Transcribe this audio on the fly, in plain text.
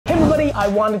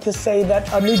Lastly, I wanted to say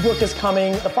that a new book is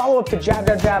coming, the follow-up to Jab,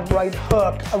 Jab, Jab, Right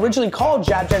Hook, originally called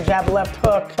Jab, Jab, Jab, Left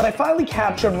Hook, but I finally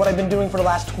captured what I've been doing for the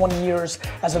last 20 years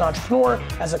as an entrepreneur,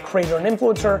 as a creator and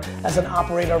influencer, as an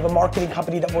operator of a marketing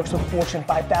company that works with Fortune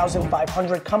 5,000,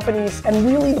 500 companies, and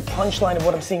really the punchline of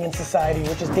what I'm seeing in society,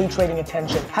 which is day trading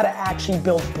attention, how to actually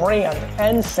build brand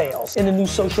and sales in the new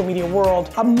social media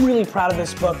world. I'm really proud of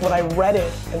this book. When I read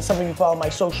it, and some of you follow my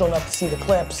social enough to see the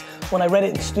clips, when I read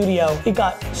it in studio, it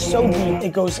got so deep,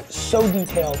 it goes so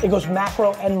detailed. It goes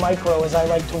macro and micro, as I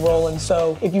like to roll. And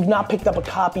so if you've not picked up a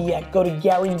copy yet, go to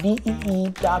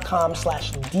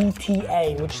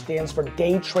GaryVee.com/DTA, which stands for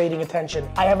Day Trading Attention.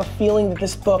 I have a feeling that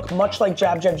this book, much like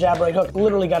Jab, Jab, Jab, Right Hook,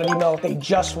 literally got an email, they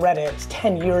just read it, it's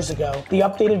 10 years ago. The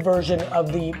updated version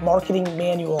of the marketing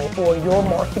manual for your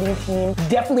marketing team.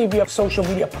 Definitely if you're a social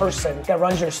media person that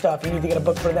runs your stuff, you need to get a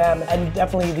book for them. And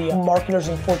definitely the marketers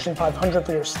in Fortune 500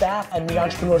 for your staff, and the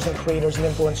entrepreneurs and creators and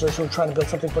influencers who are trying to build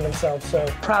something for themselves. So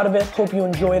proud of it. Hope you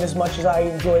enjoy it as much as I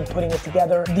enjoyed putting it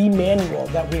together. The manual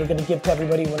that we are going to give to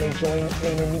everybody when they join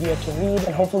VaynerMedia to read,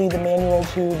 and hopefully the manual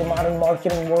to the modern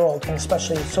marketing world, and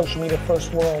especially social media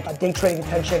first world. Day Trading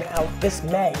Attention out this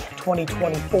May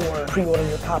 2024. Pre-order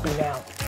your copy now.